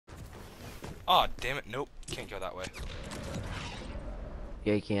Oh, damn it. Nope. Can't go that way.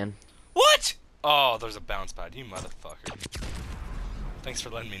 Yeah, you can. What? Oh, there's a bounce pad. You motherfucker. Thanks for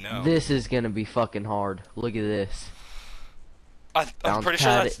letting me know. This is gonna be fucking hard. Look at this. I'm Bounce pretty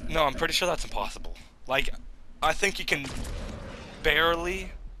sure pad that's... No, I'm pretty sure that's impossible. Like, I think you can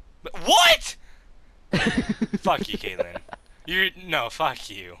barely... What?! Fuck you, Kaylin. No, fuck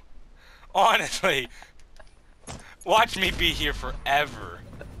you. Honestly. Watch me be here forever.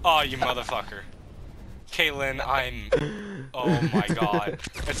 Oh, you motherfucker. Kaylin, oh my god.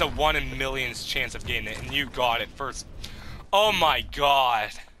 It's a 1 in millions chance of getting it, and you got it first. Oh my god.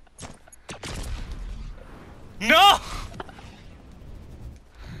 No!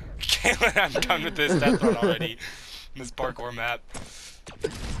 Kaylin, I'm done with this death run already. This parkour map.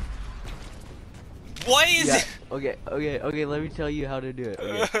 What is it? Okay, let me tell you how to do it.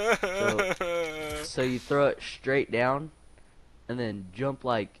 Okay. So you throw it straight down, and then jump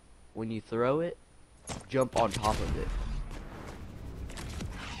like, when you throw it, jump on top of it.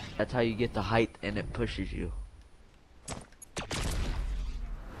 That's how you get the height and it pushes you.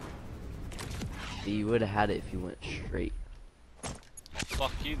 You would have had it if you went straight.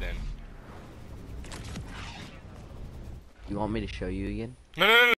 Fuck you then. You want me to show you again? No, no, no.